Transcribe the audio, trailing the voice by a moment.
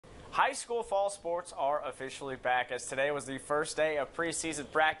High school fall sports are officially back, as today was the first day of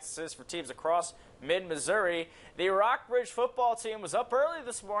preseason practices for teams across mid-Missouri. The Rockbridge football team was up early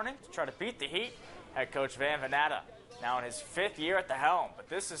this morning to try to beat the heat. Head coach Van Venata now in his 5th year at the helm, but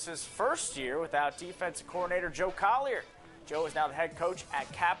this is his first year without defensive coordinator Joe Collier. Joe is now the head coach at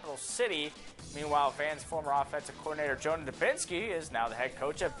Capital City. Meanwhile, Van's former offensive coordinator Jonah Dubinsky is now the head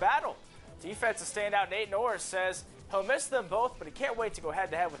coach at Battle. Defensive standout Nate Norris says he'll miss them both, but he can't wait to go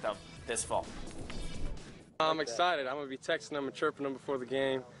head-to-head with them this fall. I'm excited. I'm going to be texting them and chirping them before the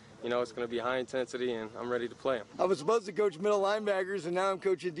game. You know, it's going to be high intensity, and I'm ready to play them. I was supposed to coach middle linebackers, and now I'm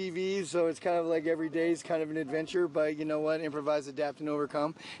coaching DVs, so it's kind of like every day is kind of an adventure, but you know what? Improvise, adapt, and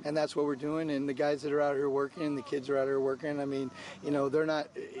overcome, and that's what we're doing. And the guys that are out here working, the kids are out here working. I mean, you know, they're not,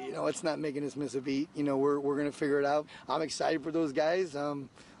 you know, it's not making us miss a beat. You know, we're going to figure it out. I'm excited for those guys.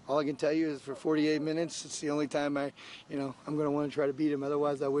 All I can tell you is for 48 minutes, it's the only time I'm going to want to try to beat them.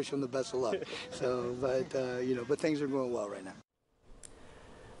 Otherwise, I wish them the best of luck. So, but things are going well right now.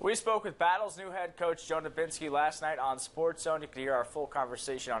 We spoke with Battle's new head coach, Joe Dubinsky, last night on Sports Zone. You can hear our full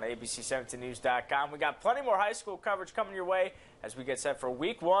conversation on ABC17news.com. We got plenty more high school coverage coming your way as we get set for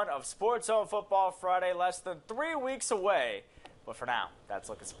Week 1 of Sports Zone Football Friday, less than 3 weeks away. But for now, that's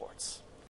Look at Sports.